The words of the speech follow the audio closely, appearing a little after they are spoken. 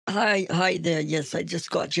Hi there. Yes, I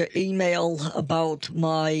just got your email about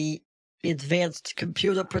my advanced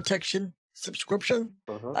computer protection subscription.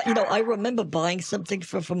 I remember buying something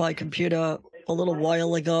for my computer a little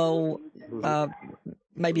while ago, uh,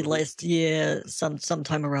 maybe last year,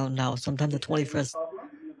 sometime around now, sometime the 21st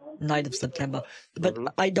night of September. But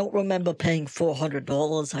I don't remember paying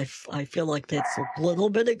 $400. I feel like that's a little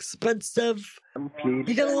bit expensive.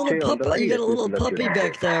 You got a little puppy. You got a little puppy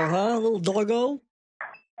back there, huh? A little doggo.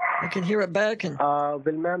 I can hear it back. And well,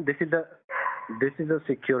 ma'am, this is a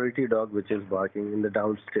security dog which is barking in the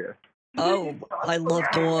downstairs. oh, I love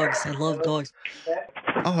dogs. I love dogs.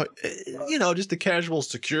 Oh, just a casual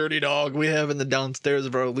security dog we have in the downstairs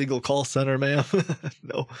of our legal call center, ma'am.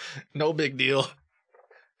 No big deal.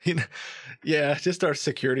 Yeah, just our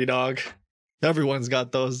security dog. Everyone's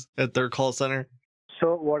got those at their call center.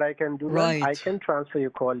 So what I can do, Right. I can transfer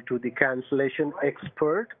your call to the cancellation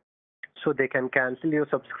expert so they can cancel your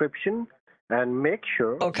subscription and make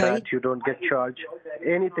sure that you don't get charged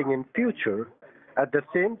anything in future. At the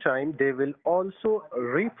same time, they will also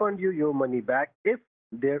refund you your money back if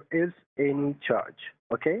there is any charge.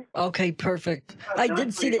 Okay? Okay, perfect. I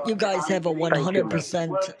did see that you guys have a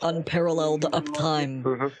 100% unparalleled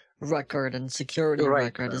uptime record and security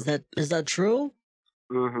record. Is that true?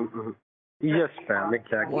 Yes, ma'am,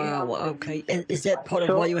 exactly. Wow, okay. And is that part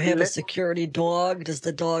of why you have a security dog? Does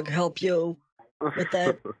the dog help you with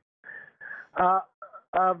that?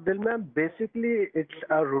 Well, ma'am, basically it's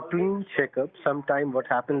a routine checkup. Sometime what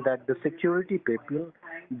happens that the security people,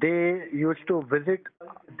 they used to visit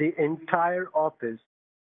the entire office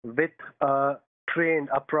with a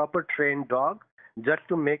proper trained dog, just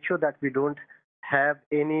to make sure that we don't have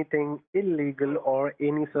anything illegal or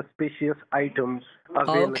any suspicious items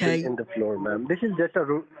available in the floor, ma'am. This is just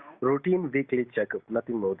a routine weekly checkup,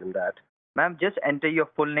 nothing more than that. Ma'am, just enter your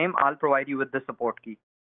full name. I'll provide you with the support key.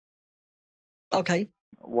 Okay.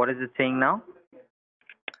 What is it saying now?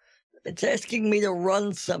 It's asking me to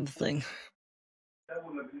run something.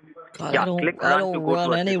 God, Yeah, I don't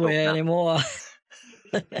run anywhere anymore.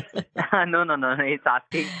 No. It's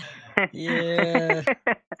asking. Yeah.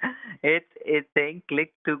 It's saying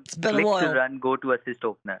click to run, go to assist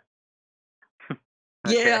opener.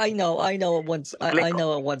 Yeah, I know. I know it wants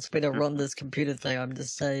me to run this computer thing. I'm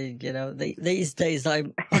just saying, these days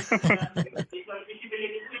I'm.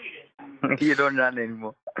 You don't run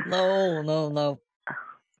anymore. No.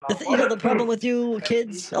 The problem with you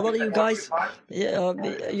kids, a lot of you guys,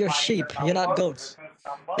 you're sheep. You're not goats.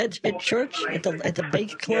 At church, at the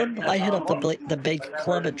bake club, I hit up the bake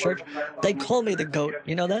club at church. They call me the goat.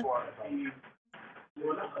 You know that?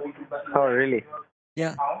 Oh, really?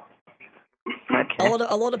 Yeah. Okay.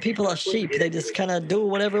 A lot of people are sheep. They just kind of do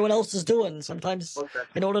what everyone else is doing. Sometimes,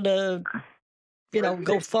 in order to,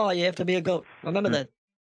 go far, you have to be a goat. Remember that.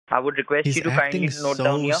 I would request you to kindly note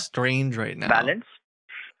down your strange right now.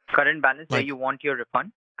 Current balance, where you want your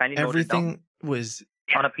refund. Kindly note it down. Everything was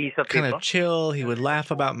on a piece of kind paper. of chill. He would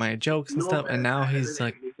laugh about my jokes and stuff, and now he's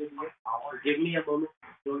like, give me a moment.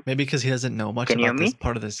 Maybe because he doesn't know much about this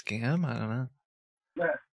part of the scam. I don't know.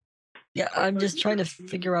 Yeah, I'm just trying to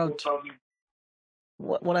figure out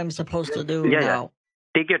what I'm supposed to do now. Yeah.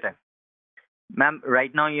 Take your time. Ma'am,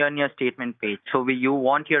 right now you're on your statement page. So you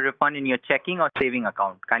want your refund in your checking or saving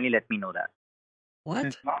account? Kindly let me know that.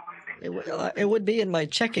 What? It would be in my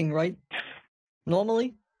checking, right?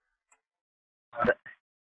 Normally?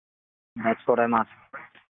 That's what I'm asking.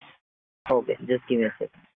 Okay, just give me a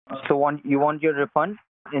second. So you want your refund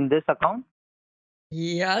in this account?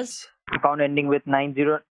 Yes. Account ending with 90.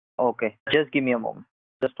 Okay, just give me a moment.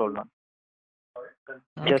 Just hold on.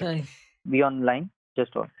 Okay. Just be online.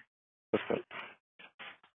 Just hold.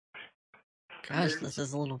 Gosh, this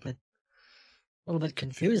is a little bit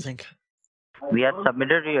confusing. We have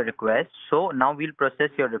submitted your request, so now we'll process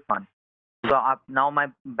your refund. So now my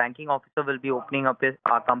banking officer will be opening up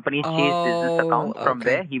our company's Chase business account from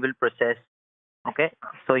where he will process. Okay,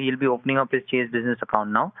 so he'll be opening up his Chase business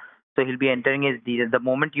account now. So he'll be entering his details. The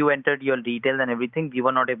moment you entered your details and everything, we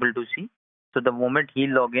were not able to see. So the moment he's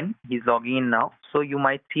logging in now. So you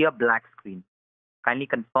might see a black screen. Kindly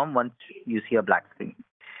confirm once you see a black screen.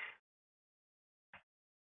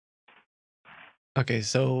 Okay,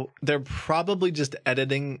 so they're probably just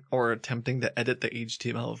editing or attempting to edit the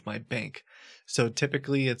HTML of my bank. So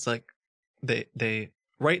typically it's like they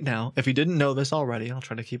right now, if you didn't know this already, I'll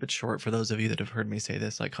try to keep it short for those of you that have heard me say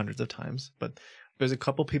this like hundreds of times, but there's a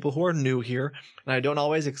couple people who are new here and I don't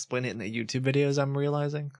always explain it in the YouTube videos, I'm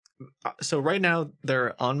realizing. So right now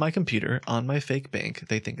they're on my computer, on my fake bank.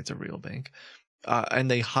 They think it's a real bank.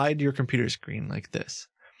 And they hide your computer screen like this.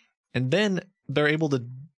 And then they're able to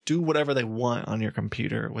do whatever they want on your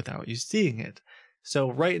computer without you seeing it.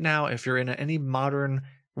 So right now, if you're in any modern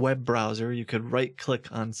web browser, you could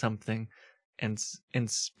right-click on something and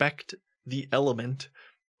inspect the element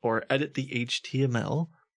or edit the HTML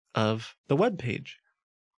of the web page.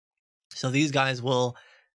 So these guys will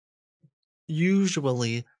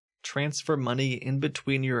usually transfer money in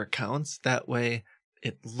between your accounts. That way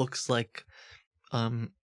it looks like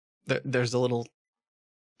there's a little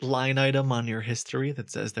line item on your history that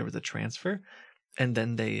says there was a transfer, and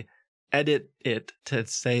then they edit it to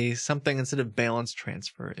say something. Instead of balance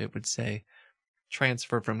transfer, it would say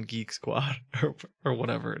transfer from Geek Squad or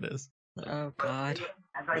whatever it is. Oh God,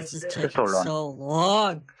 this is taking so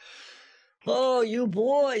long. Oh, you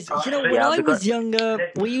boys. You know, when I was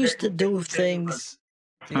younger, we used to do things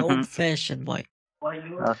the old-fashioned way.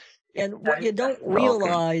 And what you don't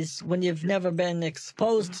realize when you've never been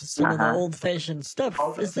exposed to some of the old-fashioned stuff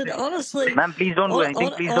is that honestly, ma'am, please don't do anything.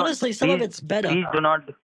 Please honestly, some of it's better. Please do not.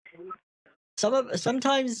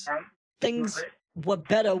 Sometimes things were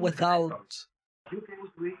better without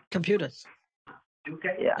computers.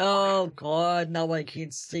 Yeah. Oh God, now I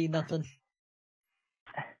can't see nothing.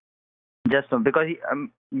 Just because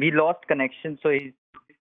we lost connection, so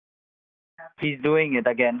he's doing it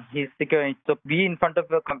again. He's securing. So be in front of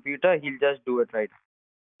your computer. He'll just do it right.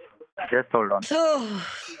 Just hold on. So,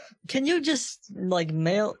 can you just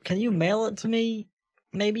mail? Can you mail it to me?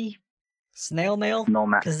 Maybe snail mail? No,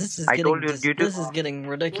 ma'am. Because this is I told you this is getting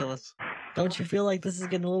ridiculous. Don't you feel like this is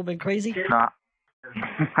getting a little bit crazy? No,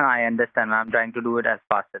 I understand, ma'am. I'm trying to do it as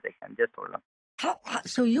fast as I can. Just hold on.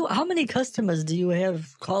 How many customers do you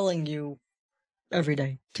have calling you every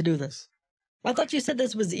day to do this? I thought you said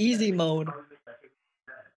this was easy mode.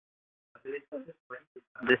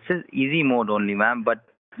 This is easy mode only, ma'am. But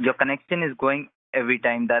your connection is going every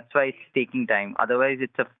time. That's why it's taking time. Otherwise,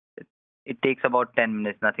 it takes about 10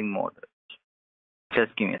 minutes, nothing more.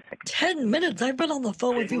 Just give me a second. 10 minutes? I've been on the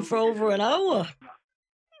phone with you for over an hour.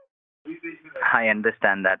 I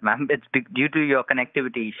understand that, ma'am. It's due to your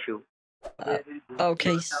connectivity issue.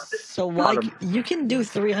 Okay, so why you can do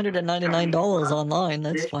 $399 online?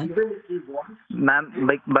 That's fine, ma'am.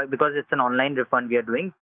 Because it's an online refund we are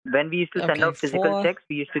doing. When we used to send out physical checks,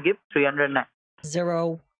 we used to give 309.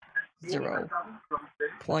 0.0.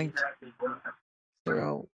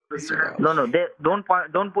 No.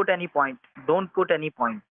 Don't put any point. Don't put any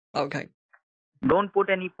point. Okay. Don't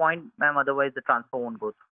put any point, ma'am. Otherwise, the transfer won't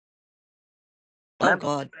go through. Oh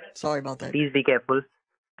God, sorry about that. Please be careful.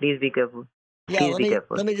 Please be careful. Yeah,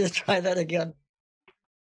 let me just try that again.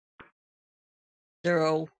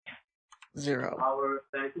 0.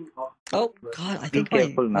 Oh God, I think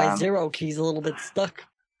my 0 key's a little bit stuck.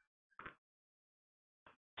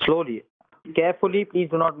 Slowly, carefully. Please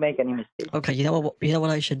do not make any mistakes. Okay, you know what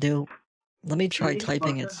I should do? Let me try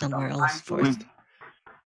typing it somewhere else first.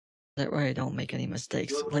 That way I don't make any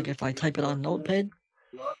mistakes. Like if I type it on Notepad,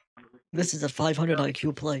 this is a 500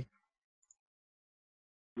 IQ play.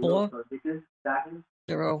 4 0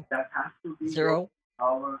 0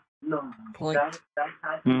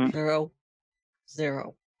 .0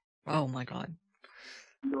 0. Oh my God.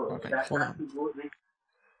 Okay, hold on.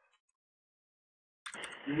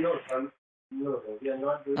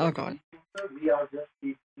 Oh God.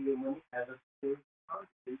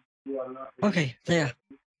 Okay, there.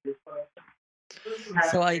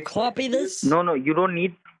 So I copy this. No, you don't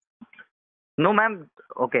need. No, ma'am.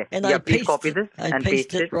 Okay. And I copy this and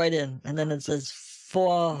paste it right in, and then it says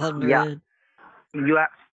 $400. Yeah. You have.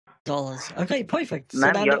 Okay, perfect.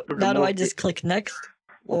 So now do I just click next,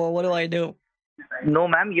 or what do I do? No,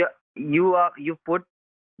 ma'am. You put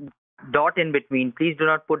dot in between. Please do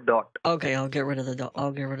not put dot. Okay, I'll get rid of the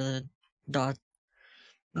dot.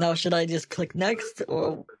 Now, should I just click next,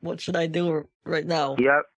 or what should I do right now?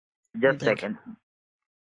 Yeah. Just a second.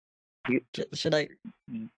 Should I?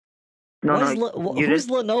 No, who's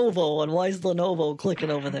Lenovo, and why is Lenovo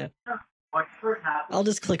clicking over there? I'll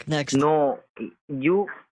just click next. No, you.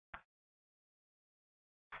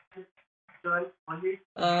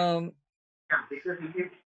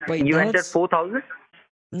 Wait, you entered 4,000?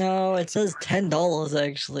 No, it says $10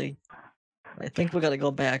 actually. I think we gotta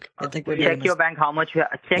go back. I think we check your bank how much.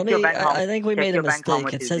 I think we made a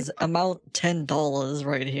mistake. It says amount $10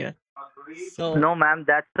 right here. So no, ma'am,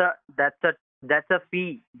 that's a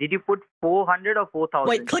fee. Did you put 400 or 4,000?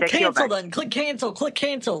 Wait, click cancel then. Click cancel. Click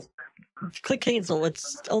cancel. Click cancel.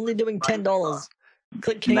 It's only doing $10.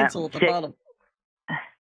 Click cancel at the bottom.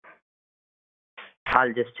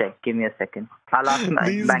 I'll just check. Give me a second. I'll ask my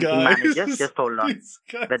These banking guys. manager. Just hold on. These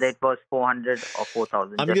guys. Whether it was 400 or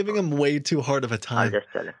 4,000. I'm giving them way too hard of a I'll time. just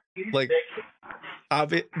tell him. Like,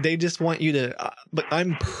 they just want you to. But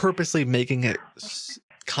I'm purposely making it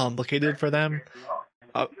complicated for them.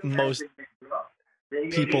 Most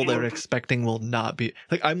people they're expecting will not be.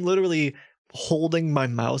 Like, I'm literally holding my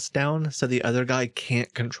mouse down so the other guy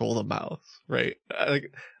can't control the mouse. Right?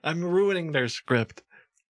 Like, I'm ruining their script.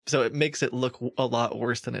 So it makes it look a lot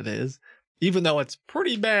worse than it is, even though it's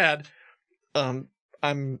pretty bad.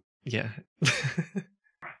 Yeah.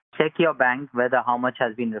 Check your bank whether how much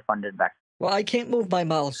has been refunded back. Well, I can't move my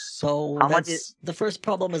mouse, so How much is- the first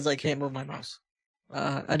problem is I can't move my mouse.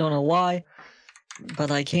 I don't know why, but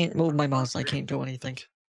I can't move my mouse. I can't do anything.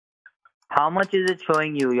 How much is it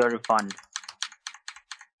showing you your refund?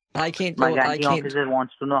 I can't do My it. I banking can't. officer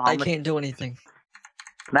wants to know how I much. can't do anything.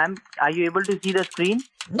 Ma'am, are you able to see the screen?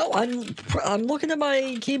 No, I'm looking at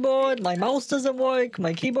my keyboard. My mouse doesn't work.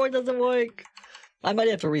 My keyboard doesn't work. I might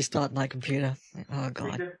have to restart my computer. Oh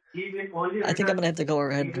god. I think I'm gonna have to go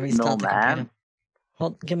ahead and restart the ma'am. computer.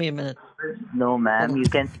 Hold, give me a minute. No, ma'am. Hold on. You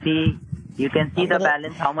can see I'm the gonna-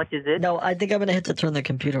 balance. How much is it? No, I think I'm gonna have to turn the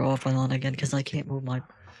computer off and on again because I can't move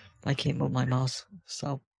my mouse.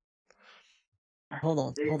 So hold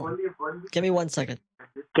on. Give me 1 second.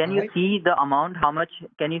 Can you Alright. see the amount? How much?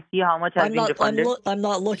 Can you see how much has been refunded? I'm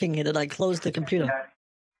not looking at it. I closed the computer.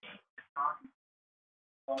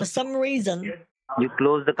 For some reason, You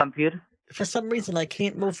close the computer. I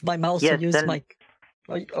can't move my mouse Yes, or use then-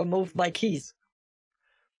 or move my keys.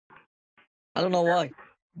 I don't know why.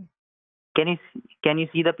 Can you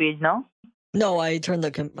see the page now? No, I turned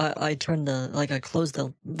I closed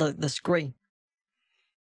the screen.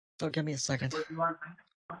 So give me a second.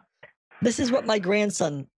 This is what my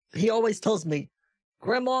grandson, he always tells me,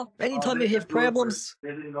 Grandma, anytime you have problems,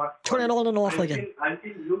 turn it on and off again.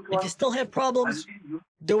 If you still have problems,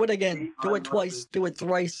 do it again. Do it twice. Do it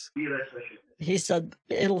thrice. He said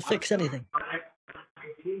it'll fix anything.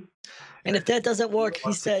 And if that doesn't work,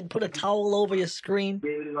 he said put a towel over your screen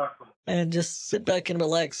and just sit back and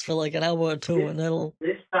relax for like an hour or two, and it'll.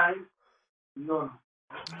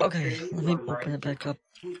 Okay, let me open it back up.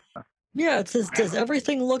 Yeah, it says, does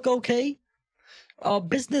everything look okay? Our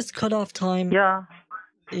business cutoff time Yeah,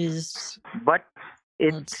 is, but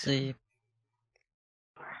let's see.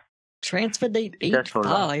 Transfer date Just hold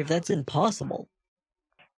on. 8/5. That's impossible.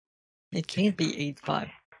 It can't be 8/5.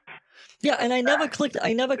 Yeah, and I never clicked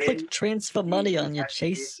transfer money on your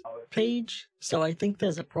Chase page, so I think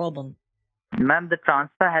there's a problem. ma'am, the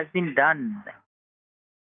transfer has been done.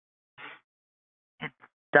 It's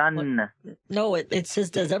done. No, it says,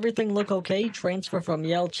 does everything look okay? Transfer from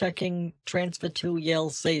Yale checking, transfer to Yale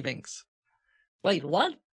savings. Wait,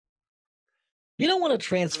 what? You don't want to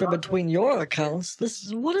transfer between your accounts.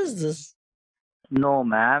 What is this? No,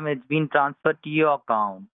 ma'am, it's been transferred to your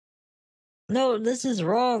account. No, this is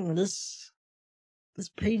wrong. This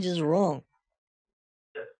page is wrong.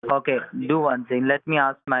 Okay, do one thing. Let me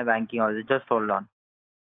ask my banking officer. Just hold on.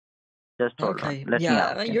 Just hold Okay, on. Let me yeah,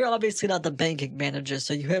 ask him. you're obviously not the banking manager,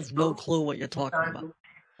 so you have no clue what you're talking about.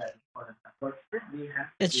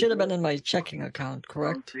 It should have been in my checking account,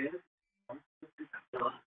 correct?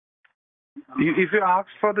 If you ask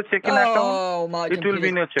for the checking account, Oh, my it will be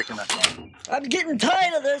in computer. your checking account. I'm getting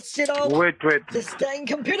tired of this, Wait. This dang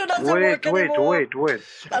computer doesn't work anymore. Wait.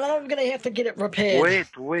 And I'm gonna have to get it repaired.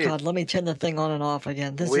 Wait. God, let me turn the thing on and off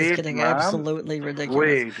again. This is Wait, getting ma'am. absolutely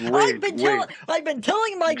ridiculous. Wait. I've been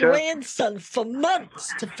telling my Just- grandson for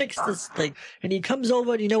months to fix this thing. And he comes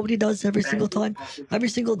over and you know what he does every single time? Every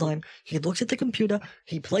single time, he looks at the computer,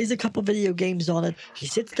 he plays a couple video games on it, he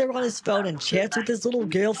sits there on his phone and chats with his little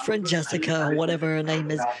girlfriend Jessica or whatever her name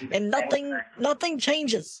is, and nothing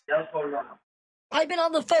changes. I've been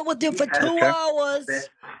on the phone with you for 2 hours.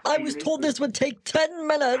 I was told this would take 10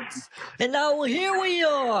 minutes, and now here we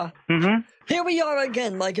are. Mm-hmm. Here we are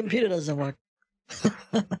again. My computer doesn't work.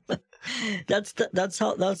 That's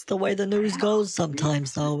the way the news goes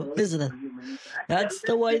sometimes, though, isn't it? That's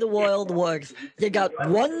the way the world works. You got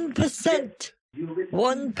 1%.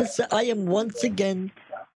 1%. I am once again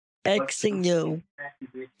asking you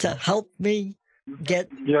to help me get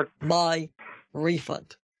my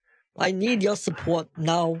refund. I need your support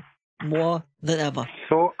now more than ever.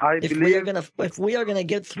 So I If believe we are gonna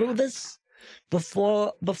get through this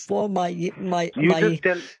before my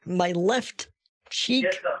my left cheek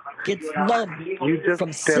gets numb you just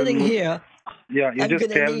from tell sitting me. here, Yeah, you I'm just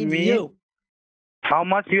gonna tell need me you. how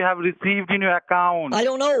much you have received in your account. I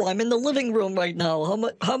don't know. I'm in the living room right now.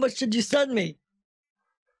 How much did you send me?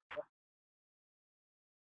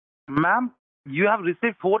 Ma'am, You have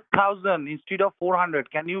received 4,000 instead of 400.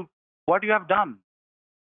 What you have done?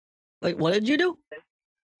 Wait, what did you do?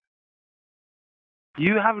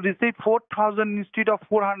 You have received 4,000 instead of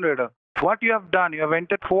 400. What you have done? You have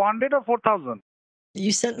entered 400 or 4,000?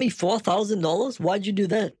 You sent me $4,000? Why'd you do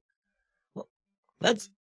that? That's...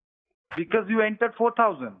 Because you entered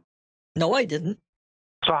 4,000. No, I didn't.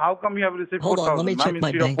 So how come you have received 4,000? Hold on, let me check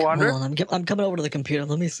my bank. Hold 400? on, I'm coming over to the computer.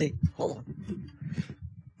 Let me see. Hold on.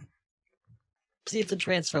 See if the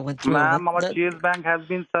transfer went through. Ma'am, our Chase Bank has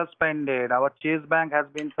been suspended. Our Chase Bank has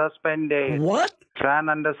been suspended. What? Try and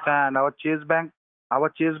understand. Our Chase Bank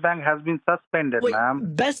has been suspended, Wait,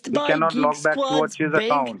 ma'am. Best Buy cannot Geek log back to our Squad's Chase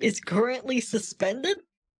bank account. is currently suspended?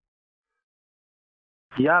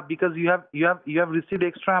 Yeah, because you have received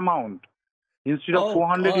extra amount. Instead of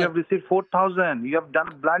 400, you have received 4,000. You have done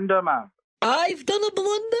a blunder, ma'am. I've done a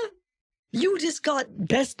blunder? You just got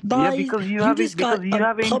Best Buy. Yeah, because you got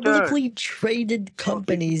have publicly traded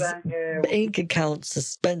company's bank account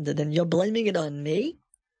suspended, and you're blaming it on me?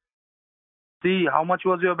 See, how much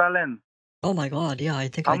was your balance? Oh my God! Yeah, I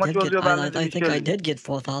think How I much did was get. your balance I think I initially? did get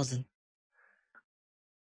 4,000.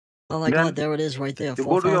 Oh my Then God! There it is, right there. You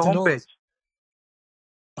go to your $4,000. homepage.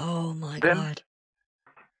 Oh my Then- God!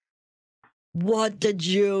 What did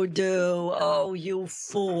you do? Oh, you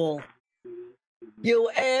fool! You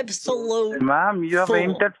absolute Ma'am, you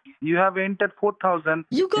fool! have entered 4,000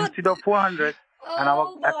 You got... instead of 400, and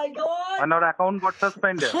Oh my God! and our account got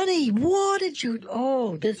suspended. Honey, what did you...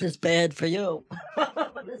 Oh, this is bad for you.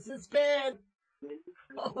 This is bad.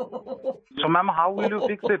 Oh, So, ma'am, how will you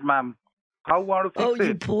fix it, ma'am? How want to fix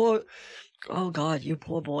you it? poor... Oh, God, you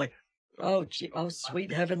poor boy. Oh, gee, oh,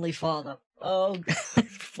 sweet heavenly Father. Oh, and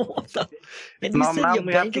you Now, said ma'am, your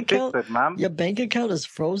we have bank to account... fix it, ma'am. Your bank account is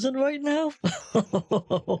frozen right now?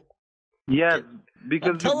 Yes,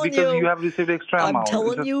 because you have received extra amount. I'm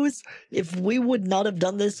telling you, if we would not have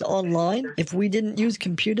done this online, if we didn't use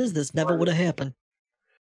computers, this never would have happened.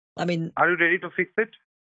 I mean, are you ready to fix it?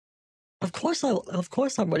 Of course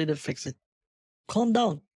I'm ready to fix it. Calm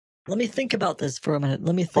down. Let me think about this for a minute.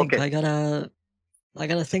 Let me think. Okay. I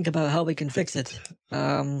gotta think about how we can fix it.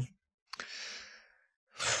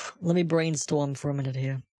 Let me brainstorm for a minute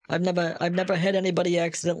here. I've never had anybody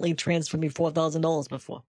accidentally transfer me $4,000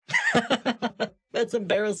 before. That's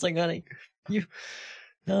embarrassing, honey.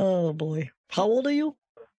 Oh boy. How old are you?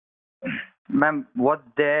 Ma'am, what's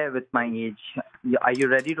there with my age? Are you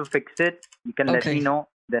ready to fix it? You can let Okay. me know,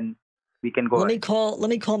 then we can go Let ahead.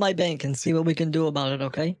 me call my bank and see what we can do about it,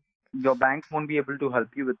 okay? Your bank won't be able to help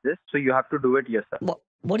you with this, so you have to do it yourself.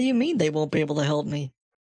 What do you mean they won't be able to help me?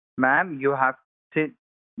 Ma'am,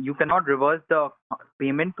 you cannot reverse the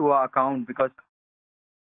payment to our account because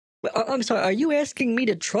I'm sorry, are you asking me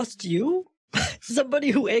to trust you?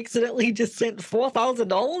 Somebody who accidentally just sent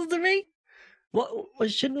 $4,000 to me? What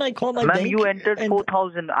shouldn't I call my ma'am, bank? you entered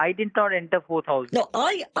 4,000. I did not enter 4,000. No,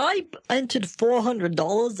 I entered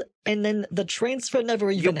 $400 and then the transfer never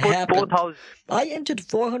even you put happened. 4,000. I entered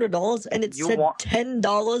 $400 and it said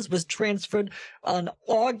 $10 was transferred on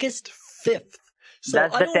August 5th. So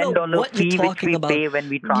That's I the don't know $10 what fee you're which talking we about. pay when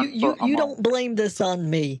we transfer You amount. don't blame this on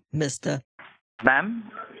me, mister. Ma'am,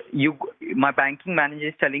 my banking manager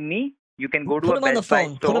is telling me you can go to Put a him on the Best Buy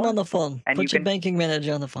phone. store. Put him on the phone. And Put you your banking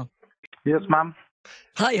manager on the phone. Yes, ma'am.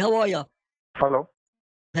 Hi, how are you? Hello.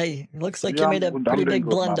 Hey, looks like you made a I'm pretty doing big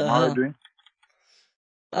good, blunder, ma'am. How are huh? you doing?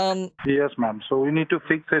 Yes, ma'am. So we need to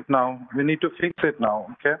fix it now.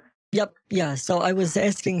 Okay? Yep, yeah. So I was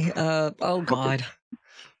asking, oh God.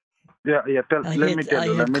 Yeah. Let me tell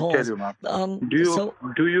you, ma'am.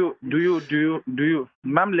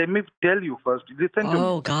 Ma'am, let me tell you first. Listen to me.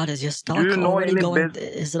 Oh God, is your stock you know already any going,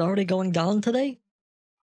 is it already going down today?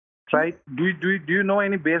 Right? Do you know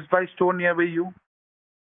any Best Buy store nearby you?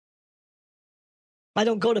 I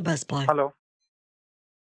don't go to Best Buy. Hello.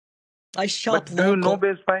 I shop But local. do you know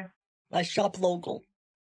Best Buy? I shop local.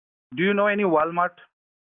 Do you know any Walmart?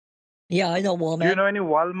 Yeah, I know Walmart. Do you know any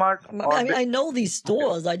Walmart? I mean, I know these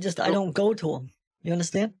stores. I don't go to them. You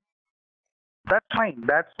understand? That's fine.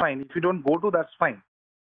 If you don't go to, that's fine.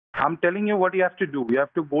 I'm telling you what you have to do. You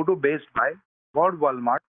have to go to Best Buy or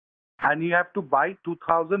Walmart, and you have to buy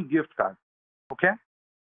 2,000 gift cards. Okay?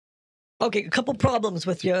 Okay, a couple problems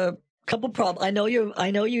with your. I know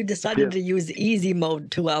you decided to use easy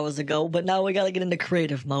mode 2 hours ago, but now we gotta get into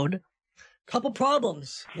creative mode. Couple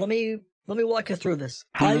problems. Let me walk you through this.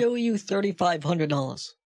 I owe you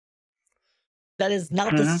 $3,500. That is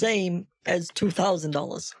not the same as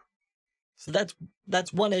 $2,000. So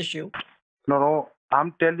that's one issue. No.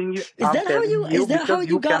 I'm telling you. Is that how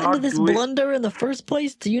you got into this do it. blunder in the first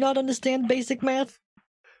place? Do you not understand basic math?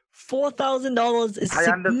 $4,000 is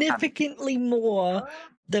I understand. significantly more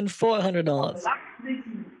than $400.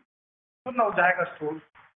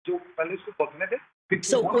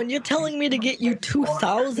 So when you're telling me to get you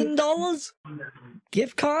 $2,000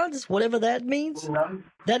 gift cards, whatever that means,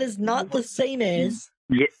 that is not the same as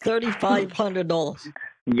 $3,500.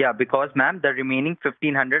 Yeah, because ma'am, the remaining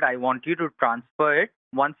 1,500, I want you to transfer it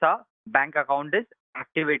once our bank account is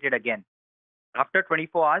activated again. After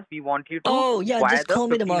 24 hours, we want you to just call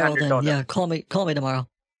me tomorrow then. Yeah, call me tomorrow.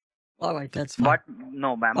 All right, that's fine. But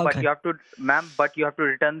no, ma'am. Okay. But you have to, ma'am. But you have to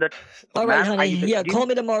return the. All right, honey. Yeah, call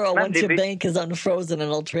me tomorrow once your bank is unfrozen,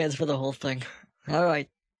 and I'll transfer the whole thing. All right.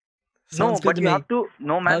 Sounds good to me. Have to.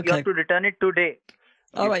 No, ma'am. Okay. You have to return it today.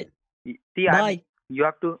 All right. See, bye. You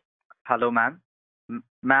have to. Hello, ma'am.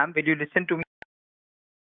 Ma'am, will you listen to me?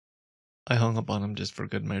 I hung up on him just for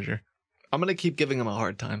good measure. I'm gonna keep giving him a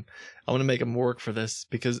hard time. I want to make him work for this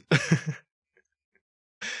because.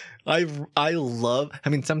 I love, I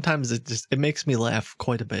mean, sometimes it makes me laugh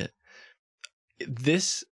quite a bit.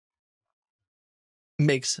 This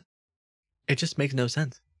just makes no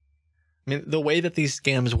sense. I mean, the way that these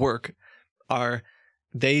scams work are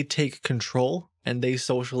they take control and they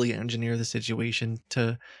socially engineer the situation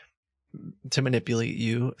to manipulate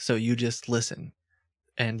you. So you just listen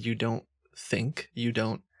and you don't think, you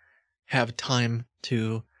don't have time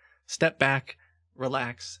to step back,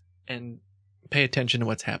 relax, and pay attention to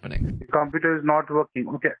what's happening. The computer is not working.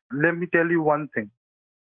 Okay, let me tell you one thing.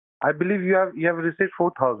 I believe you have received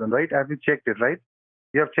 4,000, right? Have you checked it, right?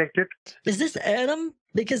 You have checked it? Is this Adam?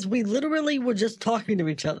 Because we literally were just talking to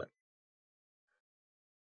each other.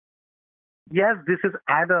 Yes, this is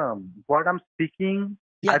Adam. What I'm speaking,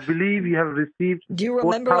 I believe you have received. Do you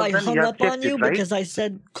remember I hung up on you because I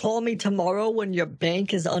said, call me tomorrow when your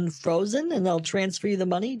bank is unfrozen and I'll transfer you the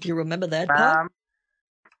money? Do you remember that part?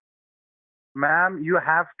 Ma'am, you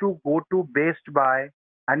have to go to Best Buy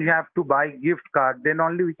and you have to buy gift card. Then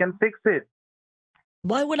only we can fix it.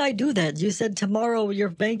 Why would I do that? You said tomorrow your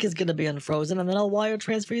bank is going to be unfrozen and then I'll wire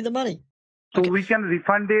transfer you the money. So we can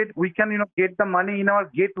refund it. We can, get the money in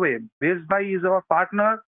our gateway. Best Buy is our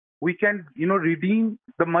partner. We can, redeem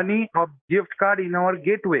the money of gift card in our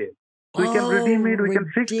gateway. So we can redeem it. We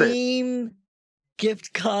can fix it. Redeem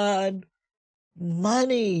gift card.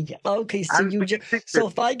 Money. Okay, so so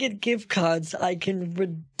if I get gift cards, I can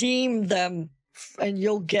redeem them and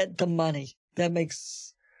you'll get the money. That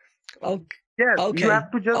makes Yes, okay. You have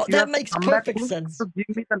to just that makes perfect sense. To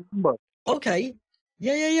give me the number. Okay.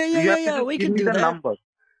 Yeah. We can do that. Number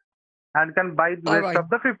and can buy the rest of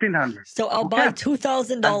the 1,500. So I'll buy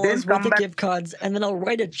 $2,000 worth of gift cards and then I'll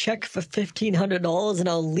write a check for $1,500 and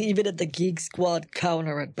I'll leave it at the Geek Squad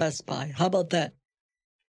counter at Best Buy. How about that?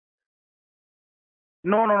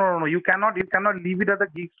 No. You cannot leave it at the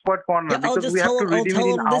Geek Squad corner because we have to redeem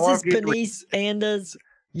it in our this is gateway. Benice Anders.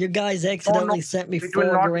 You guys accidentally sent me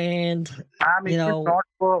 $4,000. It will not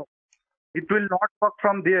work. It will not work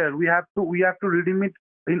from there. We have to redeem it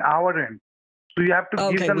in our end. So you have to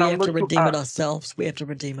give the number to us. We have to redeem it ourselves. We have to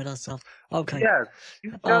redeem it ourselves. Okay. Yes.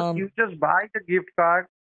 You just buy the gift card,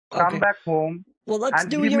 come back home. Well, let's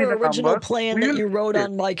do your original plan that you wrote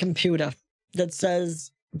on my computer that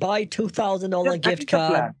says buy $2,000 gift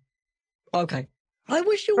card. Okay. I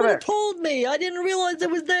wish you would have told me. I didn't realize it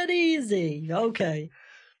was that easy. Okay.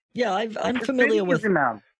 Yeah, I'm familiar with.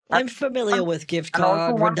 I'm familiar with gift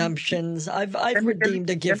card redemptions. I've redeemed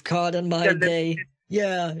a gift card in my day.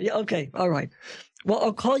 Yeah. Okay. All right. Well,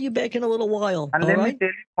 I'll call you back in a little while. And let me tell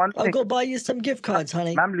you one thing. I'll go buy you some gift cards,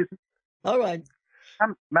 honey. Ma'am, listen. All right.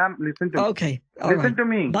 Ma'am, listen to me. Okay. Listen to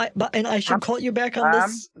me. And I should call you back on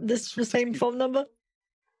this same phone number?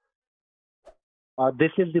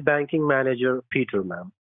 This is the banking manager, Peter,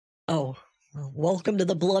 ma'am. Oh, welcome to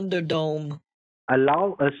the Blunder Dome.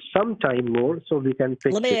 Allow us some time more so we can fix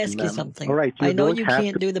it. Let me ask you something. All right, I know you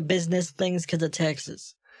can't do the business things because of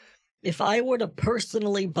taxes. If I were to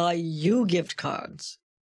personally buy you gift cards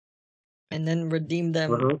and then redeem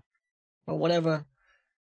them or whatever,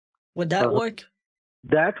 would that work?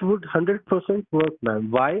 That would 100% work,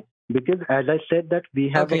 ma'am. Why? Because as I said that we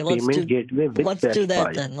have a payment gateway with Let's do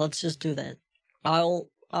that then. Let's just do that. I'll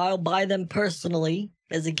buy them personally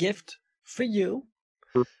as a gift for you.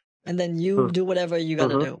 And then you do whatever you got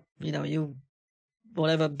to do. You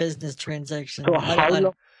whatever business transaction.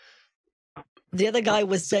 So the other guy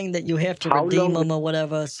was saying that you have to redeem them or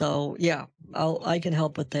whatever. So yeah, I can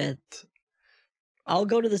help with that. I'll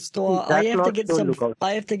go to the store. I have to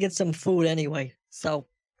get some food anyway. So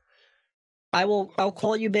I'll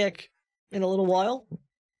call you back in a little while.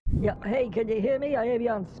 Yeah. Hey, can you hear me? I have you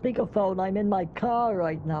on speakerphone. I'm in my car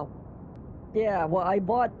right now. Yeah. Well, I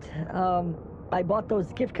bought I bought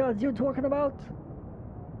those gift cards you're talking about.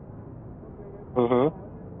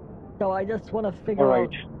 So I just want to figure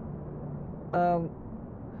out.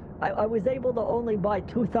 I was able to only buy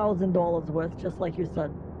 $2,000 worth, just like you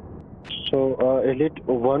said. So is it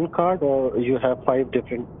one card or you have four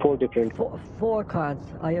different? Four cards.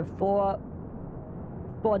 I have four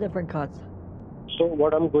different cards. So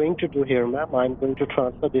what I'm going to do here, ma'am, I'm going to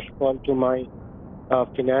transfer this call to my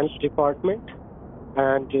finance department,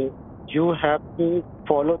 and you have to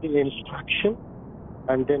follow the instruction,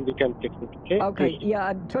 and then we can fix it. Okay? Okay. Yeah,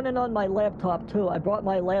 I'm turning on my laptop too. I brought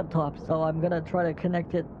my laptop, so I'm gonna try to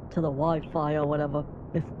connect it to the Wi-Fi or whatever,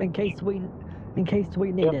 in case we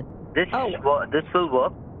need it. This will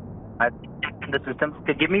work. I've checked in the system.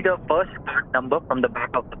 So give me the first card number from the back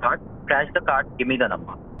of the card. Crash the card. Give me the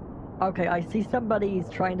number. Okay, I see somebody's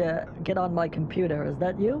trying to get on my computer. Is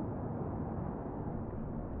that you?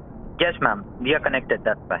 Yes, ma'am. We are connected.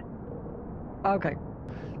 That's fine. Okay.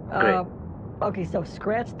 Great. Okay, so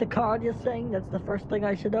scratch the card, you're saying? That's the first thing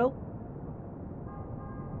I should do?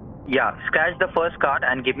 Yeah, scratch the first card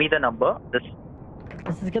and give me the number. This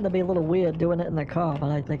is going to be a little weird doing it in the car, but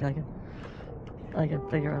I think I can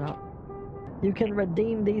figure it out. You can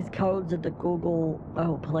redeem these codes at the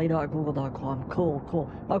play.google.com. Cool.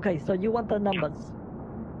 Okay, so you want the numbers?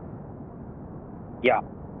 Yeah.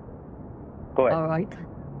 Go ahead. All right.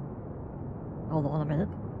 Hold on a minute.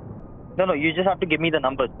 No, you just have to give me the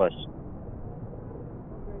numbers first.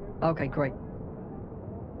 Okay, great.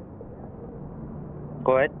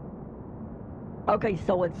 Go ahead. Okay,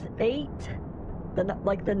 so it's 8, the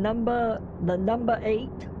number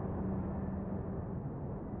 8.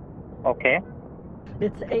 Okay.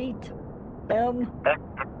 It's 8 M.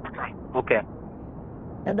 Okay.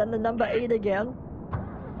 And then the number 8 again.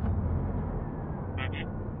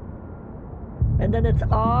 And then it's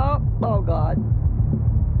R. Oh God.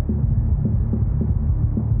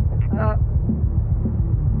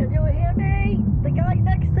 Can you hear me? The guy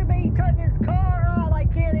next to me turned his car on. I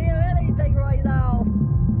can't hear anything right now.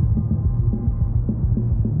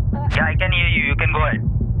 Yeah, I can hear you. You can go ahead.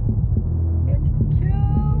 It's Q.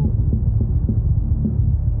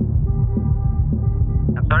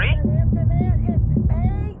 I'm sorry? And after that, it's A.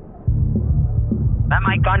 Ma'am,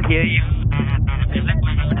 I can't hear you. Music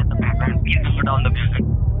going on in the background. Please put down the music.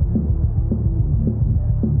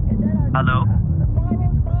 Hello?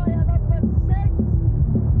 Followed by a number 6.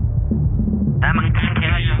 Ma'am, I can't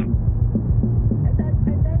hear you. And then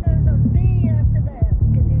there's a V after that.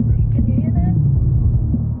 Can you hear that?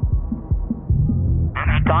 Ma'am,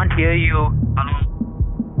 I can't hear you. Hello?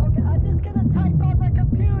 Okay, I'm just gonna type on the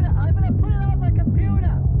computer. I'm gonna put it on the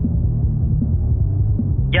computer.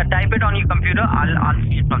 Yeah, type it on your computer. I'll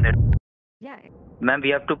see it from there. Yeah. Ma'am, we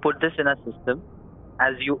have to put this in a system.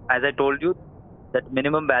 As I told you, that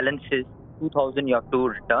minimum balance is 2,000 you have to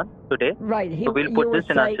return today. Right. So we'll put this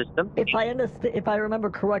in our system. If I remember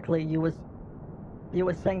correctly, you was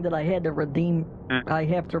saying that I had to redeem. I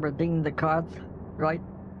have to redeem the cards, right?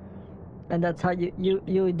 And that's how you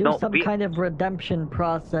do kind of redemption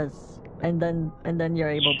process, and then you're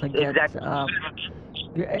able to get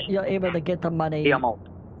you're able to get the money. The amount.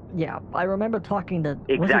 Yeah, I remember talking to.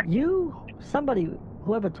 Exactly. Was it you? Somebody,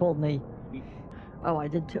 whoever told me. Oh, I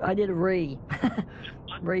did too. I did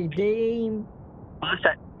redeem.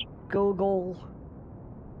 Google.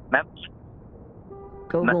 Ma'am.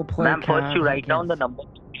 Google Play Ma'am, card, first you write down the number.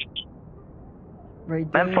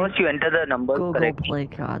 Redeem Ma'am, first you enter the numbers Google correctly. Play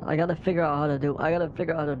card. I gotta figure out how to do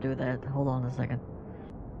that. Hold on a second.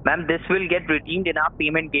 Ma'am, this will get redeemed in our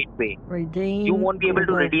payment gateway. Redeem. You won't be able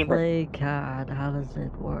Google to redeem Play card. How does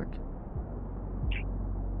it work?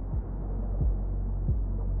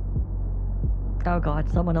 Oh God,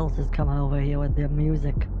 someone else is coming over here with their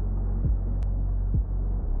music.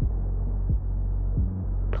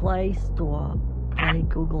 Play Store. Play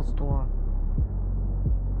Google Store.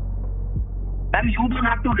 Ma'am, you don't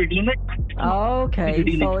have to redeem it. Okay,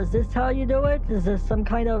 so is this how you do it? Is this some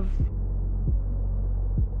kind of...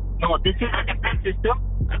 No, this is a different system.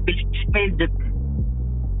 The billing gateway is different.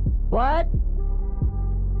 What?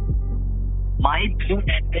 My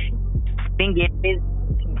billing gateway is...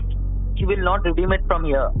 You will not redeem it from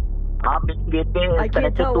here. Our billing gateway is I can't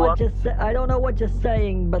connected tell to what I don't know what you're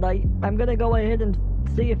saying, but I'm gonna go ahead and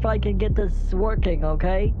see if I can get this working,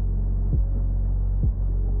 okay?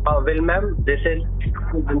 Well, ma'am, this is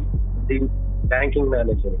the banking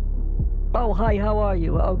manager. Oh, hi, how are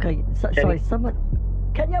you? Okay, sorry, someone...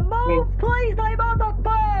 Can you move, please? I'm on the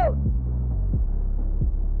phone!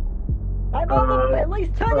 I'm on the... At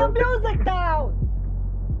least turn your music down!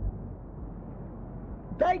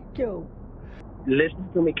 Thank you. Listen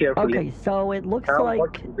to me carefully. Okay, so it looks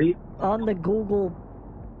like... on the Google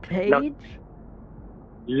page? Now,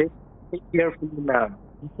 listen carefully, ma'am.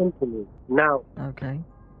 Listen to me. Now, Okay.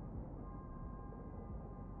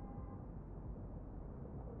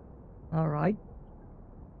 All right.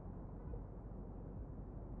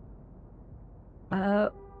 Oh,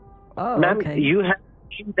 ma'am, okay. you have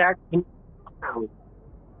seen that in account.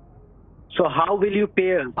 So how will you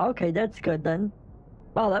pay us? Okay, that's good then.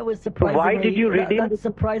 Wow, that was So surprisingly. why did you redeem That's this?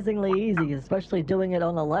 surprisingly easy, especially doing it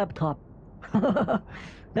on a laptop.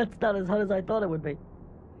 That's not as hard as I thought it would be.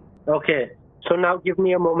 Okay. So now give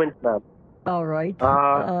me a moment, ma'am. All right.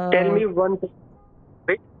 Tell me one thing.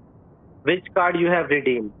 Which card you have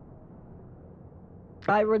redeemed?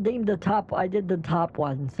 I redeemed the top. I did the top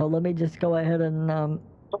one. So let me just go ahead and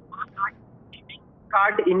So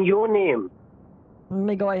card in your name. let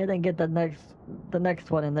me go ahead and get the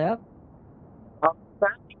next one in there.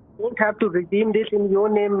 Ma'am, you don't have to redeem this in your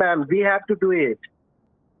name, ma'am. We have to do it.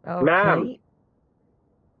 Okay.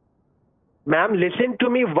 Ma'am, listen to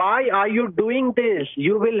me. Why are you doing this?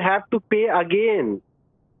 You will have to pay again.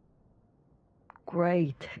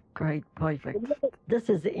 Great. Perfect. This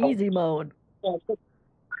is the easy mode.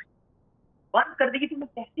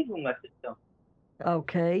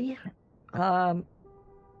 Okay.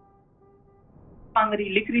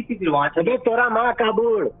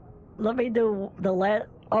 Let me do the last.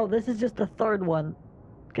 Oh, this is just the third one,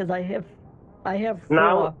 because I have 4.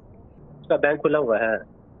 Now, उसका bank खुला हुआ है.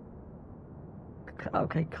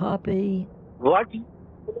 Okay, copy. What?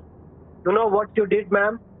 You know what you did,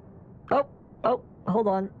 ma'am? Oh, hold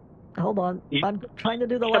on. I'm trying to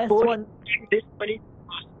do the last one. This money.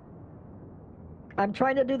 I'm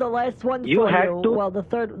trying to do the last one You for had you. to- Well, the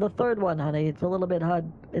third one, honey. It's a little bit hard.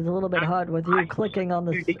 It's a little bit hard with you clicking on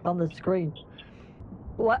the screen.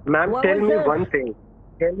 What? Ma'am, What tell was me this? one thing.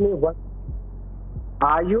 Tell me what.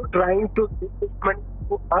 Are you trying to give this money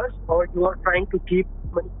to us, or you are trying to keep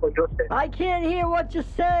money for yourself? I can't hear what you're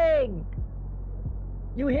saying.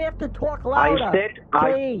 You have to talk louder. I said,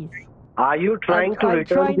 please. Are you trying to I'm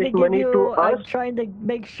return trying this to give money you. to us? I'm trying to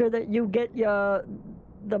make sure that you get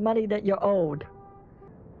the money that you're owed.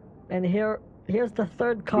 And here's the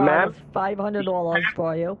third card. Ma'am? It's $500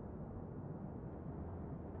 for you.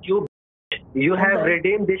 You have then-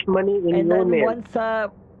 redeemed this money in And your then name. once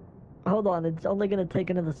hold on, it's only gonna take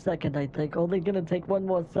another second, I think. Only gonna take one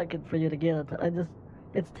more second for you to get it.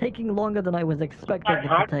 It's taking longer than I was expecting it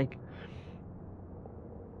to take.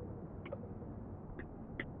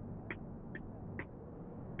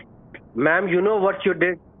 Ma'am, you know what you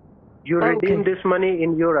did? You Okay. redeemed this money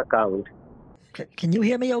in your account. Can you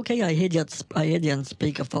hear me okay? I had you on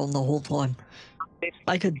speakerphone the whole time.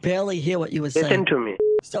 I could barely hear what you were saying. Listen to me.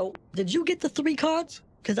 So, did you get the 3 cards?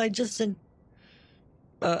 Because I just sent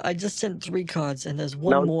 3 cards, and there's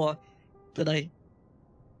one No. more that I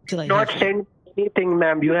Not have. send anything,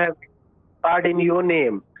 ma'am. You have card in your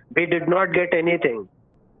name. We did not get anything.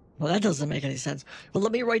 Well, that doesn't make any sense. Well,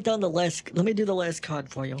 let me write down let me do the last card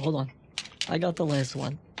for you. Hold on. I got the last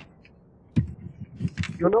one.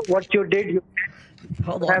 You know what you did? You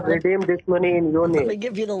Hold have on. redeemed this money in your Let me name.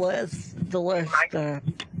 give you the last,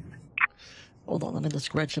 hold on, let me just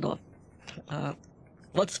scratch it off.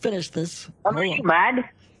 Let's finish this. Are Hold you on. mad?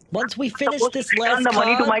 Once we finish Supposed this to return last the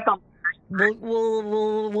money to my card, company.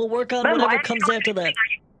 we'll work on Ma'am, whatever why- comes after that.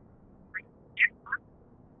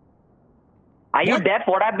 Are you What? deaf?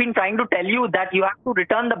 What I've been trying to tell you that you have to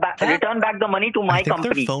return back the money to my I think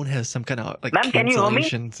company. their phone has some kind of like Ma'am, can you hear me?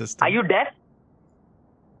 cancellation system. Are you deaf?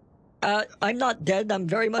 I'm not dead. I'm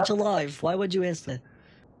very much alive. Why would you ask that?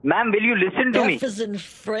 Ma'am, will you listen to me? F as in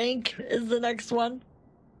Frank is the next one.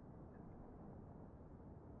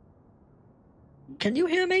 Can you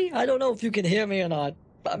hear me? I don't know if you can hear me or not.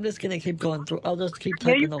 But I'm just gonna keep going through. I'll just keep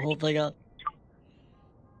hear typing you. the whole thing out.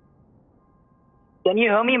 Can you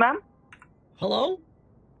hear me, ma'am? Hello?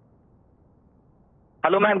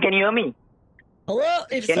 Hello, ma'am. Can you hear me? Hello?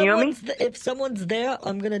 If Can you hear me? someone's there,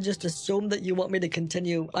 I'm gonna just assume that you want me to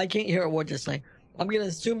continue. I can't hear a word you're saying. I'm gonna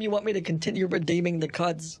assume you want me to continue redeeming the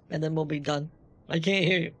cards, and then we'll be done. I can't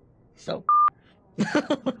hear you. So.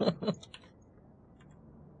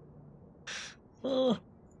 Oh.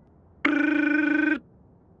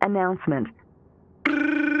 Announcement.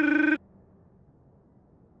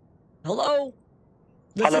 Hello?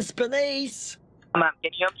 This Hello? is Bernice. Ma'am,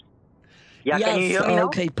 can you hear me? Yeah, Yes, can you hear me now?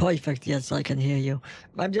 okay, perfect. Yes, I can hear you.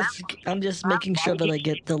 I'm just making sure that I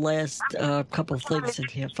get the last couple things in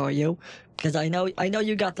here for you, because I know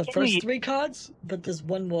you got the first 3 cards, but there's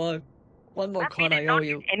one more card I owe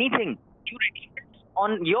you. Anything. You redeemed it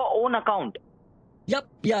on your own account. Yep,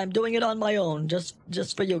 yeah, I'm doing it on my own, just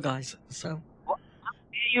for you guys. So.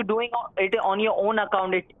 you doing it on your own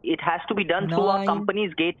account? It has to be done through our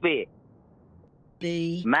company's gateway.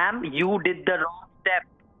 Ma'am, you did the wrong step.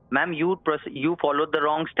 Ma'am, you followed the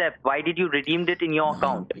wrong step. Why did you redeem it in your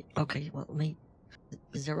account? Okay, well, let me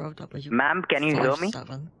 0W. Ma'am, can you hear me?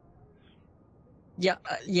 7. Yeah,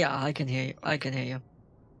 yeah, I can hear you. I can hear you.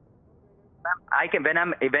 I can.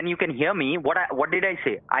 When you can hear me, what did I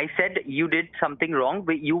say? I said you did something wrong.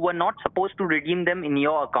 You were not supposed to redeem them in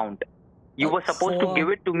your account. You were supposed to give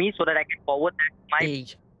it to me so that I can forward that to my.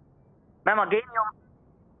 Ma'am,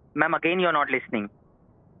 again you're not listening.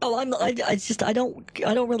 Oh, I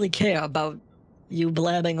don't really care about you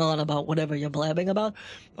blabbing on about whatever you're blabbing about.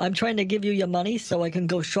 I'm trying to give you your money so I can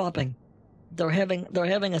go shopping. They're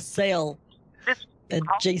having a sale at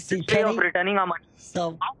JC Penney. Way of returning our money.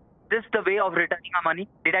 So. This the way of returning our money?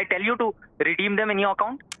 Did I tell you to redeem them in your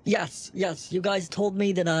account? Yes. You guys told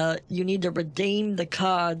me that you need to redeem the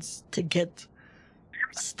cards to get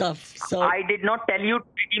stuff. So I did not tell you to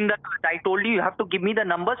redeem the cards. I told you have to give me the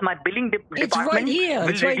numbers. My billing department it's right here. Will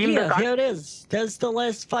it's right redeem here. The cards. Here it is. There's the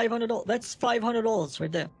last $500. That's $500 right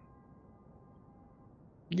there.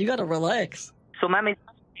 You gotta relax. So, ma'am, it's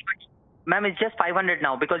just 500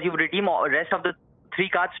 now because you've redeemed the rest of the 3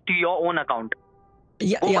 cards to your own account.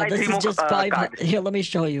 Yeah, this is just 500. Here, let me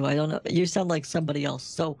show you. I don't know. You sound like somebody else.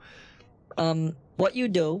 So, what you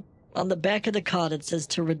do, on the back of the card, it says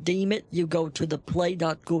to redeem it, you go to the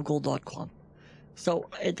play.google.com. So,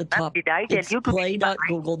 at the top, it's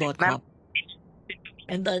play.google.com.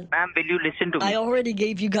 And then, ma'am, will you listen to me? I already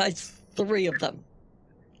gave you guys 3 of them.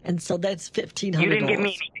 And so that's $1,500. You didn't give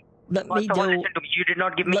me anything. Let me do. Listen to me. You did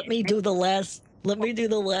not give me. Let me do the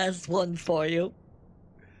last one for you.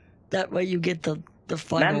 That way you get the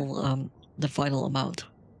final amount.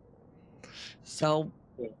 So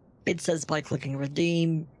it says by clicking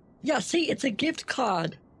redeem. Yeah, see, it's a gift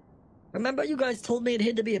card. Remember you guys told me it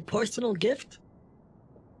had to be a personal gift?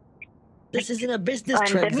 This isn't a business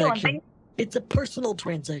transaction. It's a personal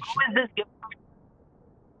transaction. Who is this gift card?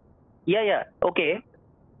 Yeah. Okay.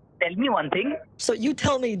 Tell me one thing. So you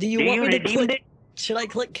tell me, do you want me to click? Should I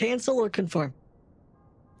click cancel or confirm?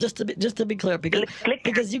 Just to be clear,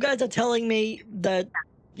 because you guys are telling me that,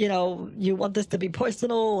 you know, you want this to be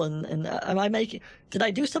personal, and am I making? Did I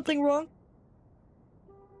do something wrong?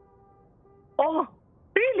 Oh,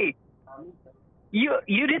 really? You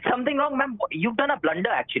did something wrong, ma'am. You've done a blunder,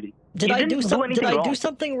 actually. Did I do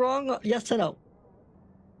something wrong? Yes or no?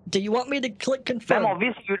 Do you want me to click confirm? Ma'am,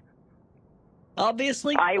 obviously.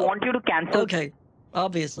 Obviously. I want you to cancel. Okay.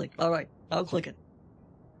 Obviously. All right. I'll click it.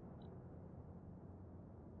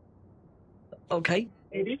 Okay.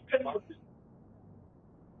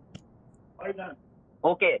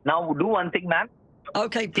 Okay, now do one thing, ma'am.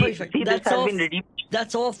 Okay, perfect. See, this has been redeemed.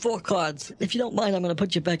 That's all 4 cards. If you don't mind, I'm going to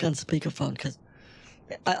put you back on speakerphone because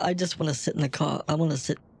I just want to sit in the car. I want to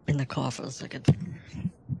sit in the car for a second.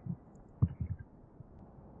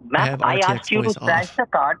 Ma'am, I asked you to scratch the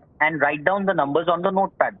card and write down the numbers on the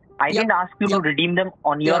notepad. I didn't ask you to redeem them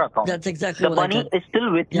on your account. That's exactly what I did. The money is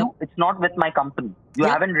still with you. It's not with my company. You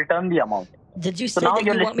haven't returned the amount. Did you say that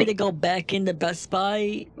you want me to go back into Best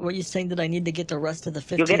Buy? Were you saying that I need to get the rest of the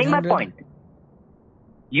 $1,500? You're getting my point.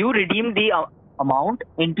 You redeemed the amount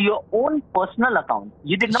into your own personal account.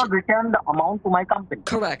 You did not return the amount to my company.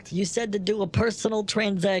 Correct. You said to do a personal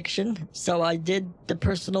transaction, so I did the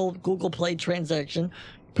personal Google Play transaction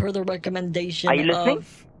per the recommendation Are you listening?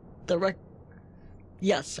 of the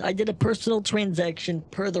Yes, I did a personal transaction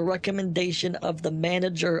per the recommendation of the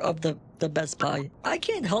manager of the Best Buy. I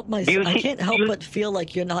can't help myself. I can't help but feel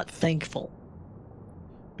like you're not thankful.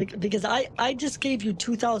 Because I just gave you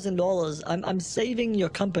 $2,000. I'm saving your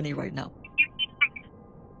company right now.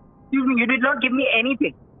 Excuse me, you did not give me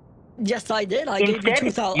anything. Yes, I did. I gave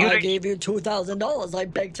you $2,000. I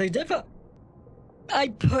beg to differ. I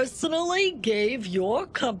personally gave your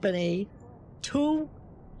company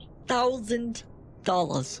 $2,000.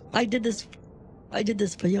 I did this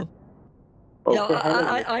for you. Okay,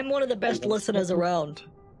 Yeah, I'm one of the best listeners around,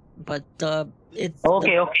 but it's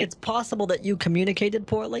possible that you communicated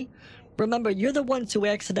poorly. Remember, you're the ones who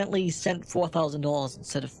accidentally sent $4,000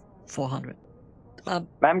 instead of $400.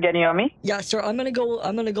 Ma'am, can you hear me? Yeah, sir. I'm gonna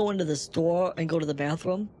go into the store and go to the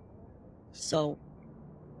bathroom. So.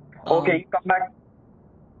 Okay, you come back.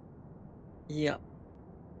 Yeah.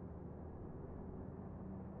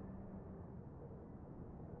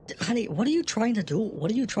 Honey, what are you trying to do?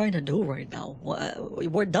 What are you trying to do right now?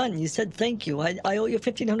 We're done. You said thank you. I owe you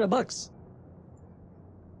 $1,500.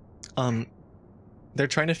 They're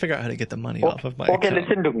trying to figure out how to get the money off of my account. Okay,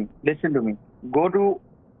 listen to me. Go to...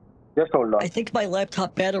 Just hold on. I think my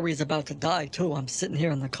laptop battery is about to die, too. I'm sitting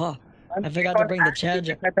here in the car. I forgot to bring the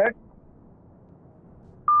charger. Method,